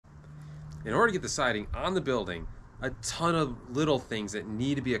In order to get the siding on the building, a ton of little things that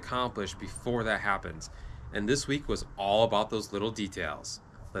need to be accomplished before that happens. And this week was all about those little details.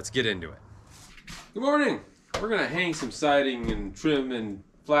 Let's get into it. Good morning. We're gonna hang some siding and trim and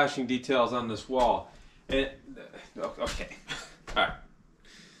flashing details on this wall. And okay, all right.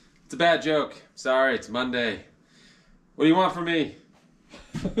 It's a bad joke. Sorry, it's Monday. What do you want from me?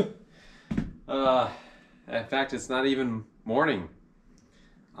 In fact, it's not even morning.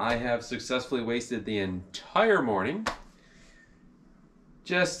 I have successfully wasted the entire morning.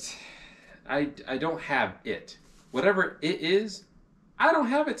 I don't have it. Whatever it is, I don't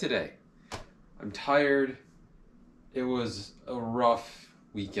have it today. I'm tired. It was a rough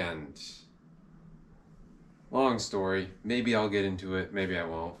weekend. Long story. Maybe I'll get into it. Maybe I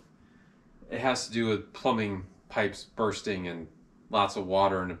won't. It has to do with plumbing pipes bursting and lots of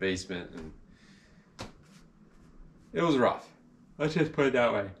water in the basement. And it was rough. Let's just put it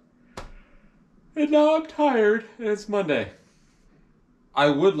that way. And now I'm tired, and it's Monday. I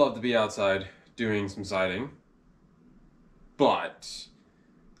would love to be outside doing some siding, but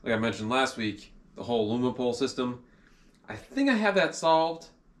like I mentioned last week, the whole Alumi pole system, I think I have that solved,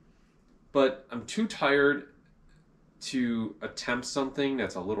 but I'm too tired to attempt something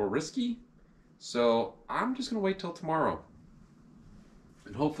that's a little risky, so I'm just gonna wait till tomorrow,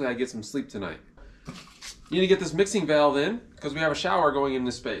 and hopefully I get some sleep tonight. Need to get this mixing valve in because we have a shower going in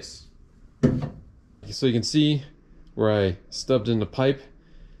this space. So you can see where I stubbed in the pipe,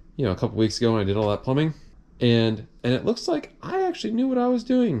 a couple weeks ago when I did all that plumbing, and it looks like I actually knew what I was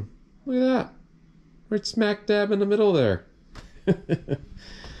doing. Look at that, right smack dab in the middle there.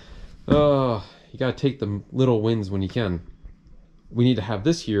 Oh, you gotta take the little wins when you can. We need to have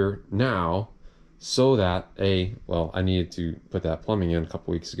this here now, so that I needed to put that plumbing in a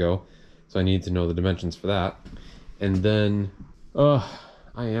couple weeks ago. So I need to know the dimensions for that. And then, I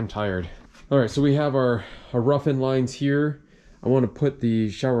am tired. All right, so we have our rough-in lines here. I want to put the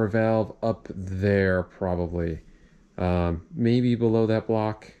shower valve up there probably. Maybe below that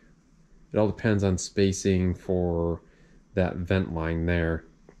block. It all depends on spacing for that vent line there.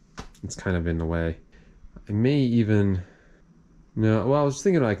 It's kind of in the way. I may even, no, well, I was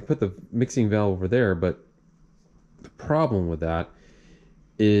thinking I could put the mixing valve over there, but the problem with that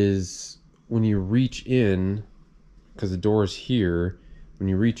is when you reach in, because the door is here, when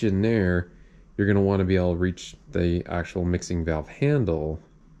you reach in there, you're going to want to be able to reach the actual mixing valve handle.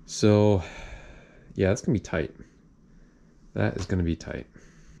 So, yeah, it's going to be tight. That is going to be tight.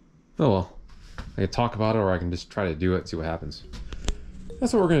 Oh well. I can talk about it, or I can just try to do it and see what happens.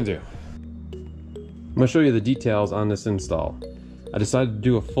 That's what we're going to do. I'm going to show you the details on this install. I decided to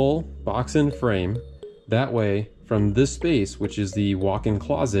do a full box-in frame. That way, from this space, which is the walk-in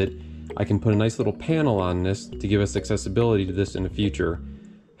closet, I can put a nice little panel on this to give us accessibility to this in the future.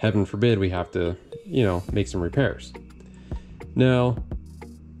 Heaven forbid we have to, make some repairs. Now,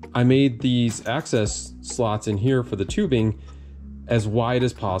 I made these access slots in here for the tubing as wide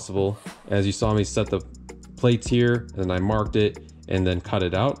as possible. As you saw me set the plates here, and I marked it and then cut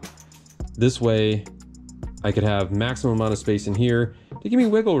it out. This way, I could have maximum amount of space in here to give me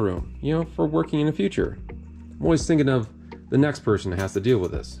wiggle room, for working in the future. I'm always thinking of the next person that has to deal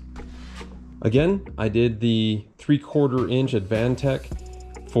with this. Again, I did the 3/4 inch Advantech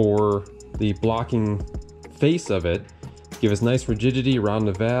for the blocking face of it. Give us nice rigidity around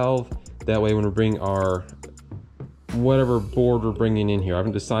the valve. That way when we bring our whatever board we're bringing in here, I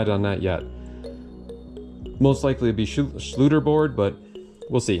haven't decided on that yet. Most likely it'll be Schluter board, but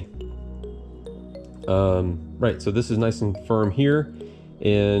we'll see. Right, so this is nice and firm here.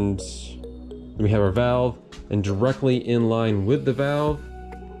 And then we have our valve, and directly in line with the valve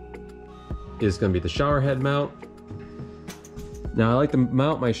is going to be the shower head mount. Now I like to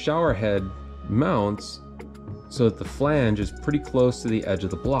mount my shower head mounts so that the flange is pretty close to the edge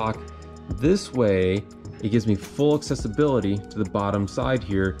of the block. This way it gives me full accessibility to the bottom side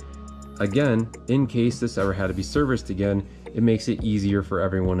here. Again, in case this ever had to be serviced again, it makes it easier for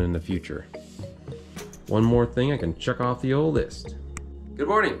everyone in the future. One more thing I can check off the old list. Good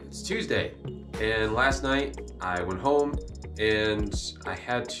morning, it's Tuesday, and last night I went home and I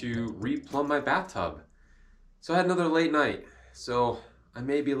had to replumb my bathtub. So I had another late night, so I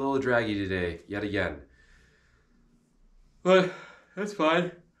may be a little draggy today, yet again. But that's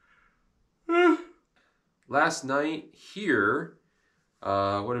fine. Last night here,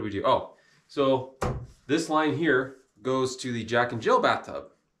 what did we do? Oh, so this line here goes to the Jack and Jill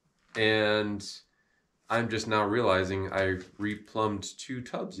bathtub. And I'm just now realizing I replumbed 2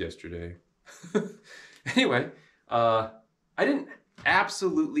 tubs yesterday. Anyway, I didn't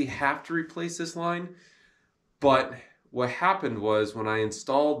absolutely have to replace this line, but what happened was when I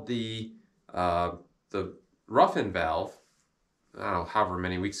installed the the rough-in valve, I don't know, however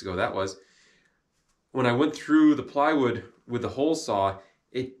many weeks ago that was, when I went through the plywood with the hole saw,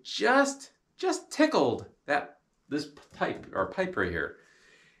 it just tickled this pipe right here.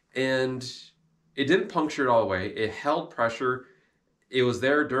 And it didn't puncture it all the way. It held pressure. It was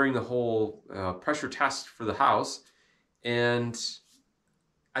there during the whole pressure test for the house. And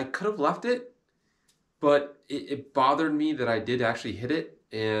I could have left it, but it bothered me that I did actually hit it.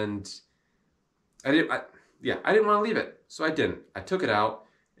 And I didn't want to leave it. So I didn't. I took it out.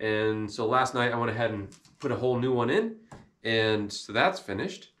 And so last night I went ahead and put a whole new one in. And so that's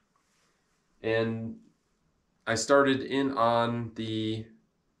finished. And I started in on the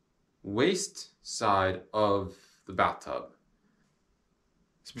waste side of the bathtub.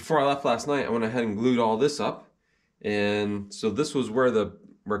 So before I left last night, I went ahead and glued all this up. And so this was where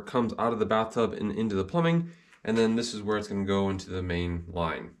it comes out of the bathtub and into the plumbing. And then this is where it's going to go into the main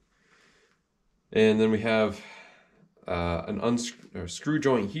line. And then we have a screw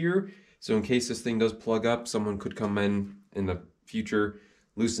joint here. So in case this thing does plug up, someone could come in the future,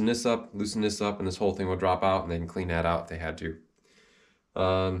 loosen this up, and this whole thing will drop out, and they can clean that out if they had to.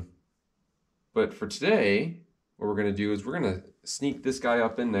 But for today, what we're going to do is we're going to sneak this guy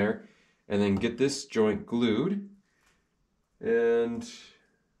up in there and then get this joint glued. And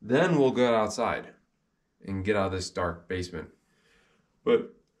then we'll go outside and get out of this dark basement.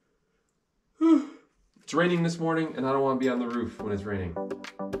 But it's raining this morning, and I don't want to be on the roof when it's raining.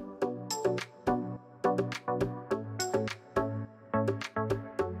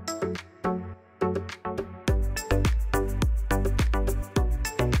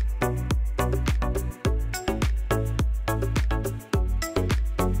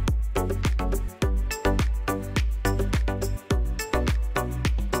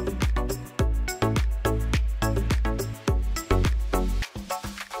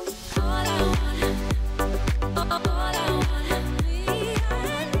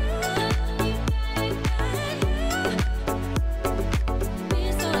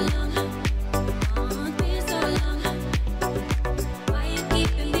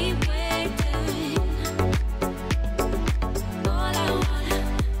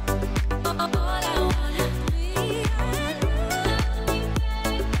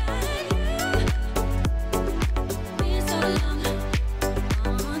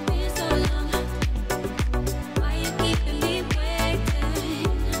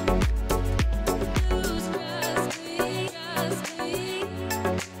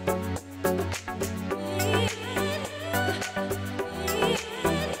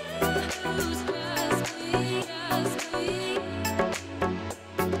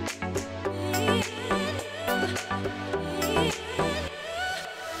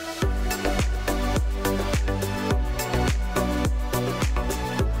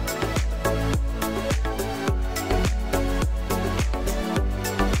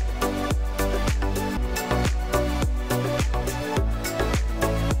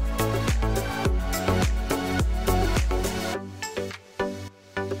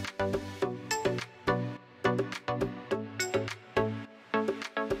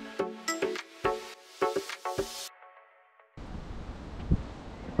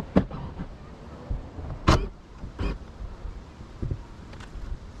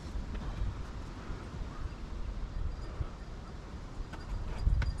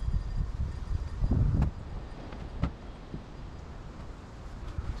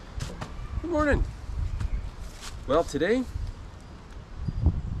 Good morning. Well, today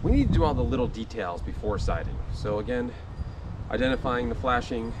we need to do all the little details before siding. So again, identifying the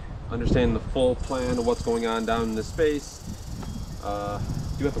flashing, understanding the full plan of what's going on down in this space.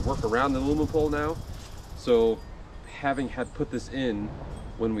 You have to work around the Alumi pole now. So having had put this in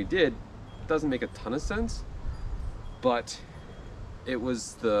when we did doesn't make a ton of sense, but it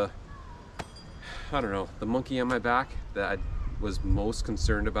was the monkey on my back that I was most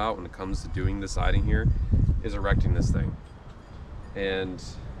concerned about when it comes to doing the siding here is erecting this thing. And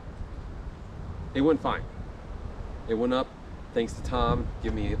it went fine. It went up thanks to Tom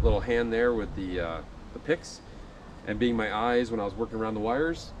giving me a little hand there with the picks and being my eyes when I was working around the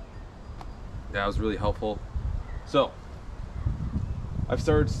wires. That was really helpful. So I've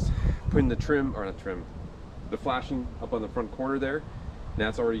started putting the the flashing up on the front corner there, and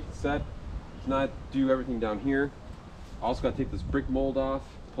that's already set. So now I do everything down here. Also got to take this brick mold off,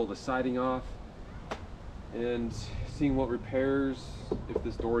 pull the siding off, and seeing what repairs, if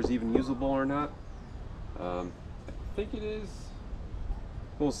this door is even usable or not. I think it is.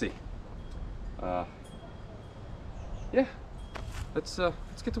 We'll see. Yeah, let's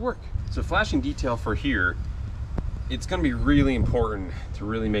get to work. So flashing detail for here, it's going to be really important to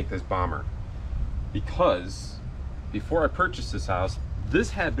really make this bomber. because before I purchased this house,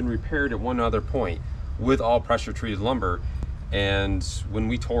 this had been repaired at one other point with all pressure treated lumber. And when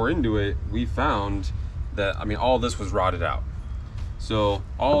we tore into it, we found that, I mean, all this was rotted out. So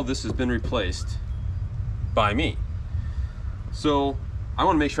all this has been replaced by me. So I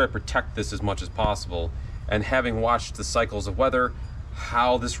want to make sure I protect this as much as possible. And having watched the cycles of weather,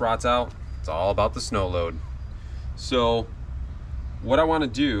 how this rots out, it's all about the snow load. So what I want to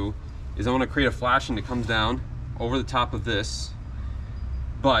do is I want to create a flashing that comes down over the top of this.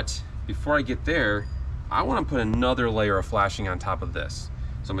 But before I get there, I want to put another layer of flashing on top of this.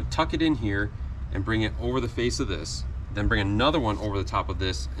 So I'm going to tuck it in here and bring it over the face of this, then bring another one over the top of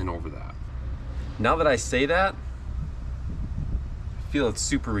this and over that. Now that I say that, I feel it's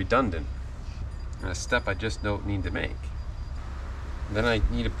super redundant and a step I just don't need to make. Then I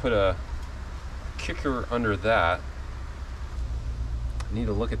need to put a kicker under that. I need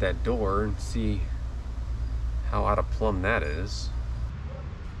to look at that door and see how out of plumb that is.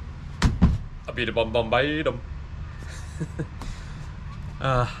 I beat a bum bum bite 'em.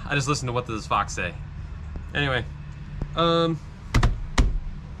 I just listened to what does Fox say. Anyway,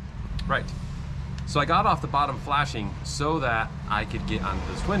 right. So I got off the bottom flashing so that I could get onto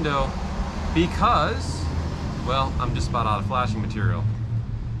this window because, well, I'm just about out of flashing material.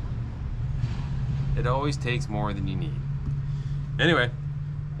 It always takes more than you need. Anyway,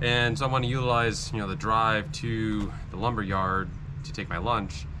 and so I want to utilize, the drive to the lumber yard to take my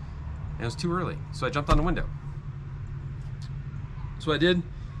lunch, and it was too early, so I jumped on the window. So what I did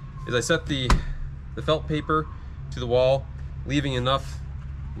is I set the felt paper to the wall, leaving enough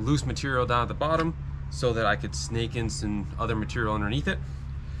loose material down at the bottom so that I could snake in some other material underneath it,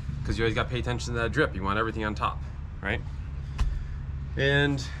 because you always got to pay attention to that drip. You want everything on top, right?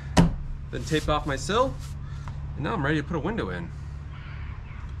 And then tape off my sill, and now I'm ready to put a window in.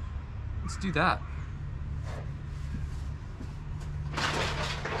 Let's do that.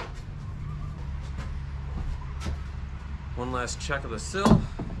 One last check of the sill.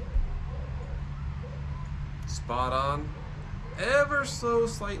 Spot on. Ever so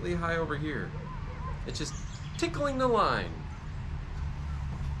slightly high over here. It's just tickling the line.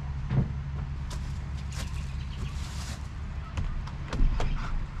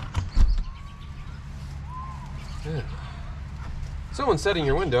 Yeah. So when setting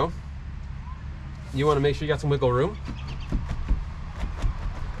your window, you want to make sure you got some wiggle room.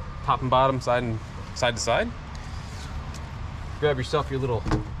 Top and bottom, side to side. Grab yourself your little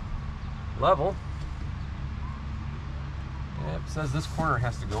level. It says this corner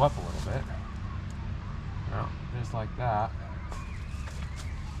has to go up a little bit. Now, just like that.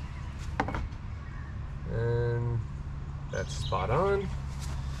 And that's spot on.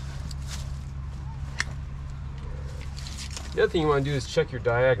 The other thing you want to do is check your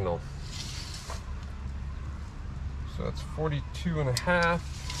diagonal. So that's 42.5.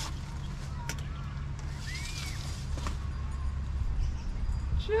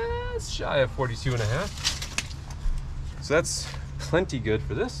 Just shy of 42.5. So that's plenty good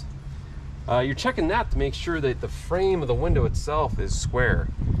for this. You're checking that to make sure that the frame of the window itself is square.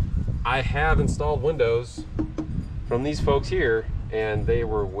 I have installed windows from these folks here, and they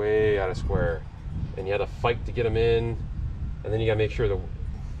were way out of square. And you had to fight to get them in, and then you gotta make sure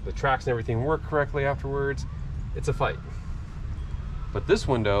the tracks and everything work correctly afterwards. It's a fight. But this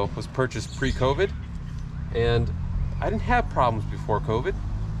window was purchased pre-COVID, and I didn't have problems before COVID.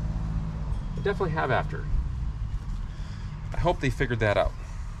 I definitely have after. I hope they figured that out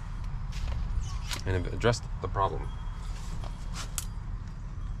and have addressed the problem.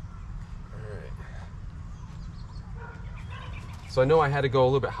 All right. So I know I had to go a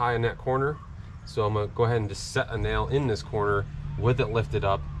little bit high in that corner, so I'm gonna go ahead and just set a nail in this corner with it lifted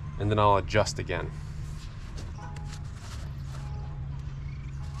up, and then I'll adjust again.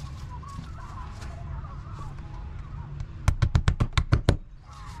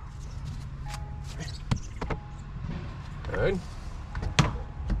 Good.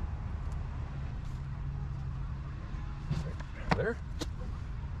 There.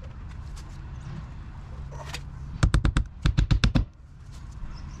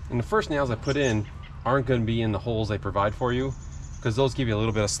 And the first nails I put in aren't going to be in the holes they provide for you, because those give you a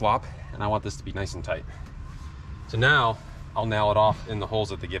little bit of slop, and I want this to be nice and tight. So now I'll nail it off in the holes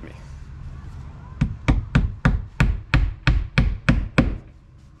that they give me.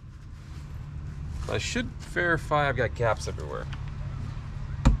 I should verify I've got gaps everywhere.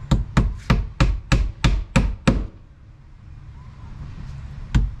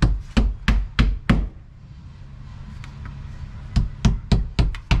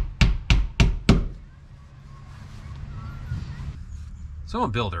 So I'm a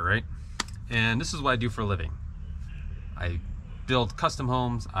builder, right? And this is what I do for a living. I build custom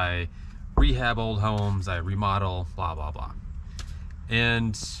homes, I rehab old homes, I remodel, blah, blah, blah.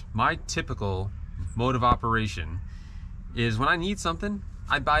 And my typical mode of operation is when I need something,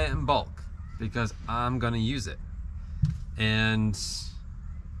 I buy it in bulk because I'm gonna use it. And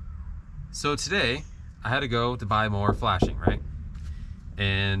so today I had to go to buy more flashing, right?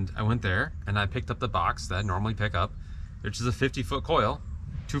 And I went there and I picked up the box that I normally pick up, which is a 50-foot coil,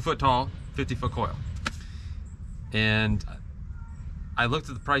 2-foot tall, 50-foot coil. And I looked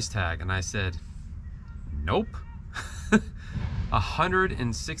at the price tag and I said, nope.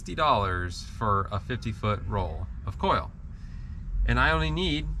 $160 for a 50-foot roll of coil. And I only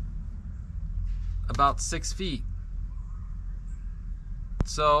need about 6 feet.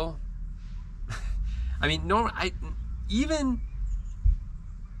 So, I mean, even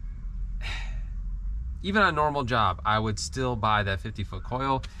on a normal job, I would still buy that 50-foot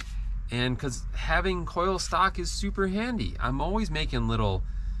coil. And because having coil stock is super handy. I'm always making little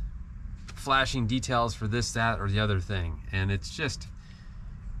flashing details for this, that, or the other thing. And it's just,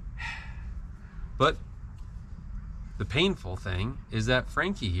 but the painful thing is that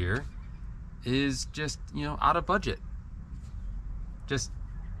Frankie here is just, you know, out of budget. Just,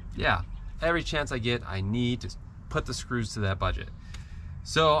 yeah, every chance I get, I need to put the screws to that budget.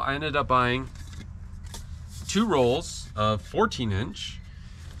 So I ended up buying 2 rolls of 14-inch.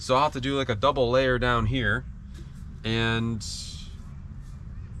 So I'll have to do like a double layer down here. And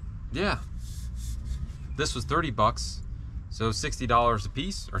yeah, this was 30 bucks. So $60 a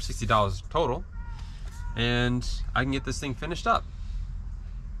piece, or $60 total. And I can get this thing finished up.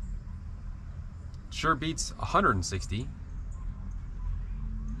 Sure beats 160.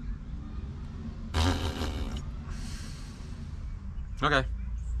 Okay,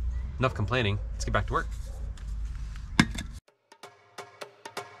 enough complaining. Let's get back to work.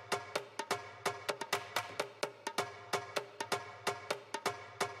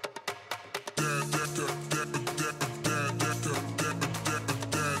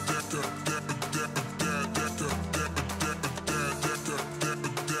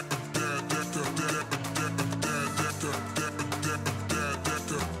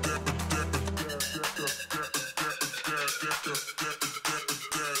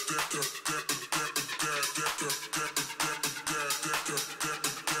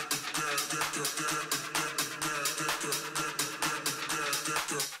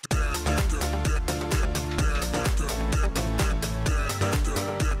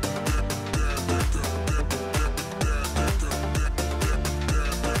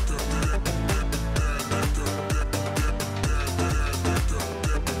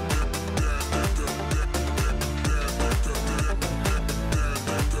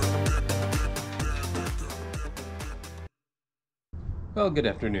 Well, good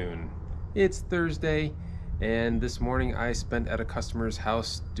afternoon. It's Thursday, and this morning I spent at a customer's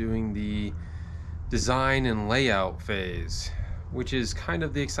house doing the design and layout phase, which is kind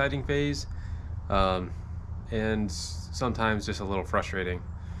of the exciting phase, and sometimes just a little frustrating.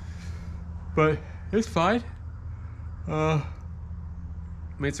 But it's fine.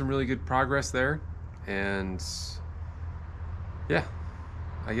 Made some really good progress there, and yeah,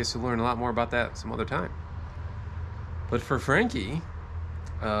 I guess you'll learn a lot more about that some other time. But for Frankie,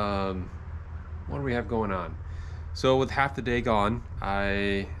 what do we have going on? So with half the day gone,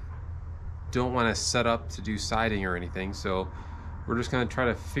 I don't want to set up to do siding or anything, so we're just going to try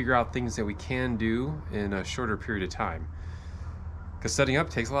to figure out things that we can do in a shorter period of time, because setting up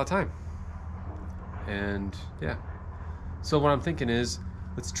takes a lot of time. And yeah, so what I'm thinking is,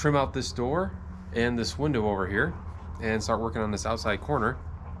 let's trim out this door and this window over here and start working on this outside corner.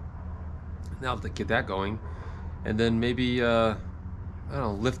 Now to get that going, and then maybe I don't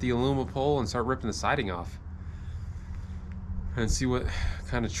know, lift the Alumi pole and start ripping the siding off and see what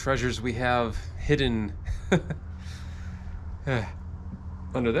kind of treasures we have hidden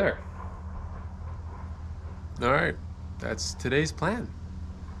under there. All right, that's today's plan.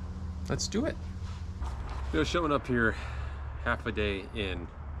 Let's do it. You know, showing up here half a day in,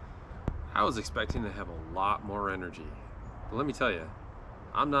 I was expecting to have a lot more energy. But let me tell you,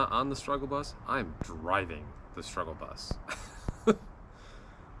 I'm not on the struggle bus, I'm driving the struggle bus.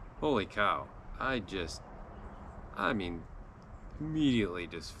 Holy cow, I mean, immediately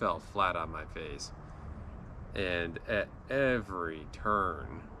just fell flat on my face. And at every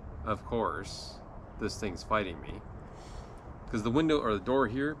turn, of course, this thing's fighting me. Because the window or the door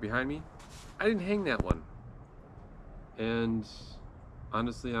here behind me, I didn't hang that one. And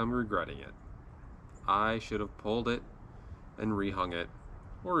honestly, I'm regretting it. I should have pulled it and rehung it,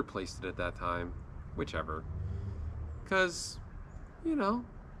 or replaced it at that time, whichever. Because, you know,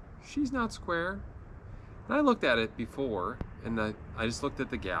 she's not square. And I looked at it before, and I just looked at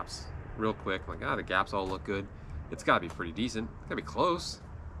the gaps real quick, like, the gaps all look good. It's gotta be pretty decent. It's gotta be close.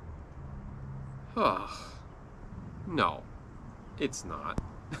 Ugh. No, it's not.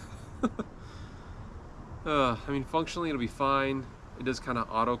 I mean, functionally it'll be fine. It does kind of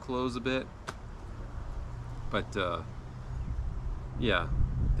auto close a bit, but yeah,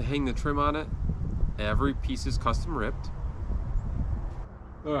 to hang the trim on it, every piece is custom ripped.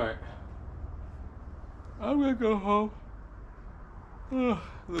 All right, I'm gonna go home. A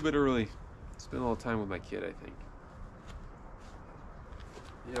little bit early. Spend a little time with my kid, I think.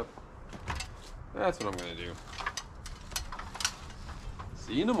 Yep, that's what I'm gonna do.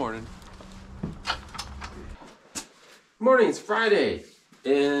 See you in the morning. Morning, it's Friday,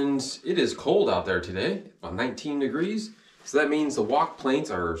 and it is cold out there today, about 19 degrees. So that means the walk planks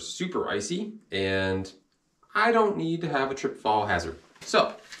are super icy, and I don't need to have a trip fall hazard.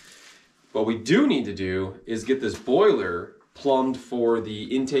 So, what we do need to do is get this boiler plumbed for the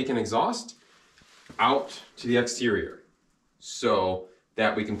intake and exhaust out to the exterior, so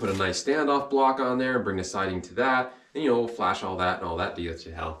that we can put a nice standoff block on there, bring the siding to that, and we'll flash all that and all that deal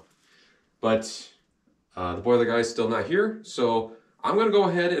to hell. But the boiler guy's still not here, so I'm gonna go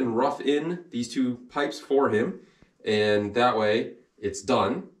ahead and rough in these two pipes for him, and that way it's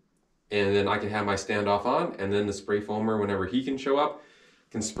done, and then I can have my standoff on, and then the spray foamer, whenever he can show up,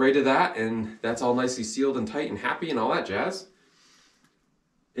 can spray to that, and that's all nicely sealed and tight and happy and all that jazz.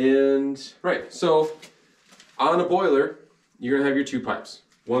 And right, so on a boiler, you're gonna have your two pipes.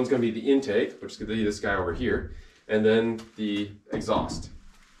 One's gonna be the intake, which is gonna be this guy over here, and then the exhaust.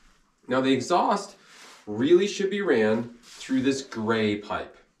 Now the exhaust really should be ran through this gray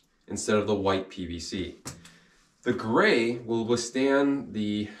pipe instead of the white PVC. The gray will withstand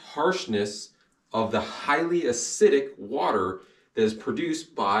the harshness of the highly acidic water that is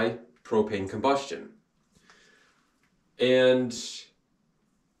produced by propane combustion. And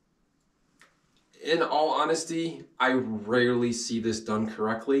in all honesty, I rarely see this done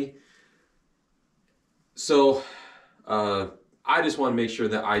correctly. So I just want to make sure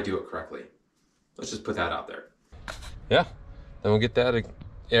that I do it correctly. Let's just put that out there. Yeah, then we'll get that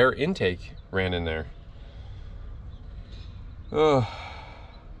air intake ran in there. Oh,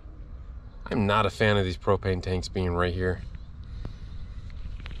 I'm not a fan of these propane tanks being right here.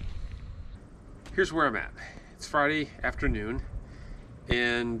 Here's where I'm at. It's Friday afternoon,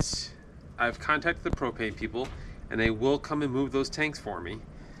 and I've contacted the propane people, and they will come and move those tanks for me,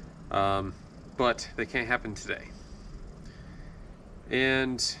 but they can't happen today.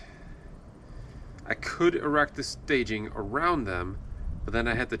 And I could erect the staging around them, but then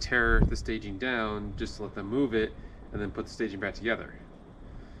I had to tear the staging down just to let them move it and then put the staging back together.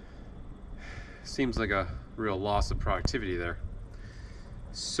 Seems like a real loss of productivity there.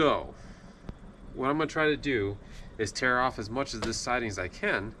 So what I'm gonna try to do is tear off as much of this siding as I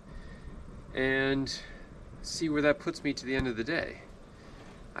can and see where that puts me to the end of the day.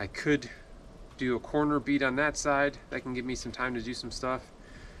 I could do a corner bead on that side. That can give me some time to do some stuff,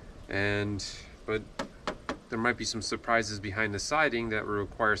 but there might be some surprises behind the siding that will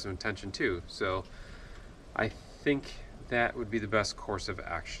require some attention too. So I think that would be the best course of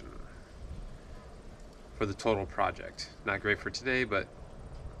action for the total project. Not great for today, but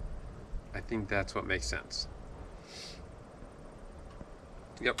I think that's what makes sense.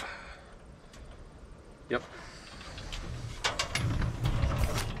 Yep.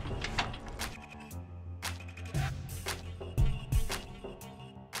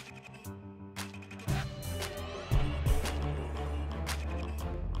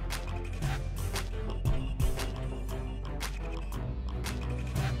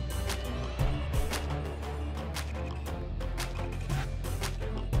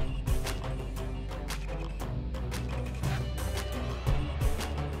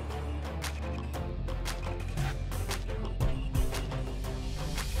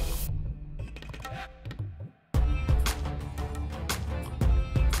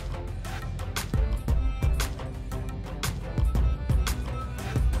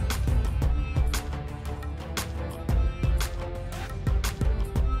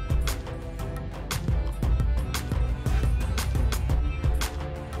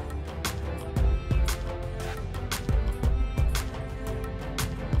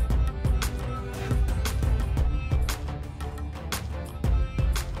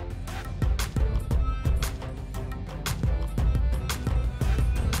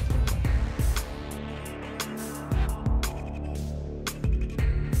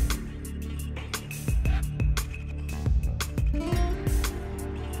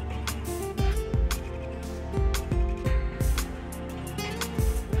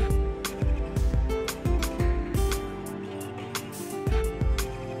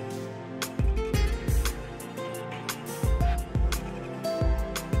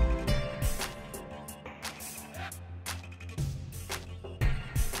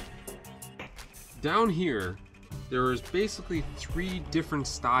 Down here, there is basically 3 different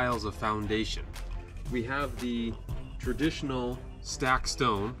styles of foundation. We have the traditional stacked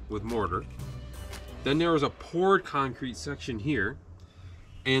stone with mortar. Then there is a poured concrete section here.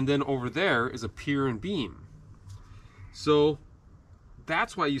 And then over there is a pier and beam. So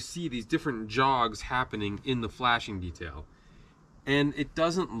that's why you see these different jogs happening in the flashing detail. And it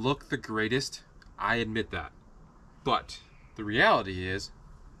doesn't look the greatest, I admit that. But the reality is,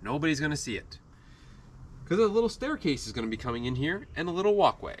 nobody's gonna see it. Because a little staircase is gonna be coming in here and a little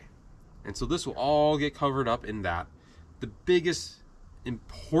walkway. And so this will all get covered up in that. The biggest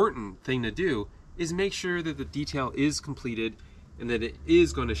important thing to do is make sure that the detail is completed and that it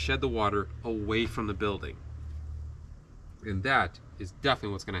is going to shed the water away from the building. And that is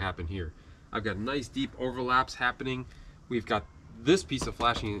definitely what's going to happen here. I've got nice deep overlaps happening. We've got this piece of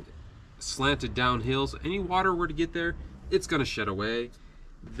flashing slanted downhill, so any water were to get there, it's going to shed away.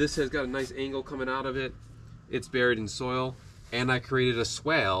 This has got a nice angle coming out of it. It's buried in soil, and I created a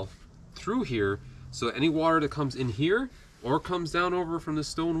swale through here, so any water that comes in here or comes down over from the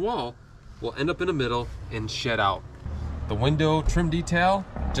stone wall will end up in the middle and shed out. The window trim detail,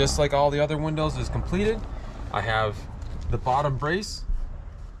 just like all the other windows, is completed. I have the bottom brace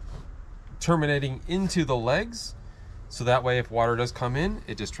terminating into the legs, so that way if water does come in,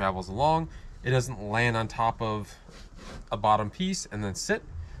 it just travels along. It doesn't land on top of a bottom piece and then sit,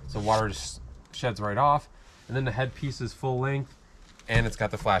 so water just sheds right off. And then the headpiece is full length, and it's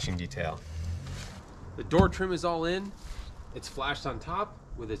got the flashing detail. The door trim is all in. It's flashed on top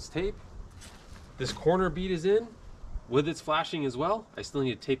with its tape. This corner bead is in with its flashing as well. I still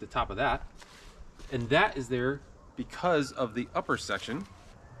need to tape the top of that. And that is there because of the upper section.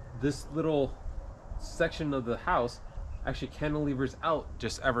 This little section of the house actually cantilevers out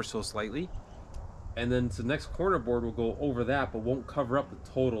just ever so slightly. And then the next corner board will go over that, but won't cover up the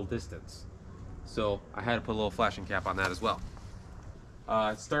total distance. So I had to put a little flashing cap on that as well.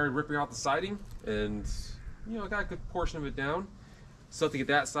 I started ripping out the siding, and you know, I got a good portion of it down. Still have to get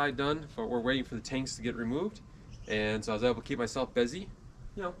that side done, but we're waiting for the tanks to get removed. And so I was able to keep myself busy,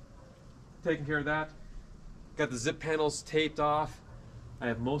 you know, taking care of that. Got the zip panels taped off. I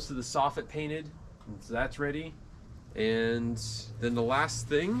have most of the soffit painted, and so that's ready. And then the last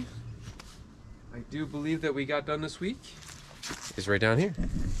thing I do believe that we got done this week is right down here.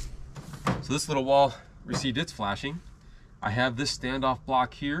 So this little wall received its flashing. I have this standoff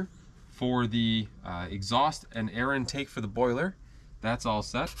block here for the exhaust and air intake for the boiler. That's all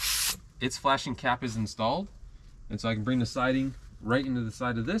set. Its flashing cap is installed, and so I can bring the siding right into the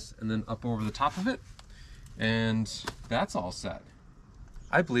side of this and then up over the top of it, and that's all set.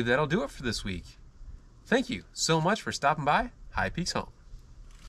 I believe that'll do it for this week. Thank you so much for stopping by High Peaks Home.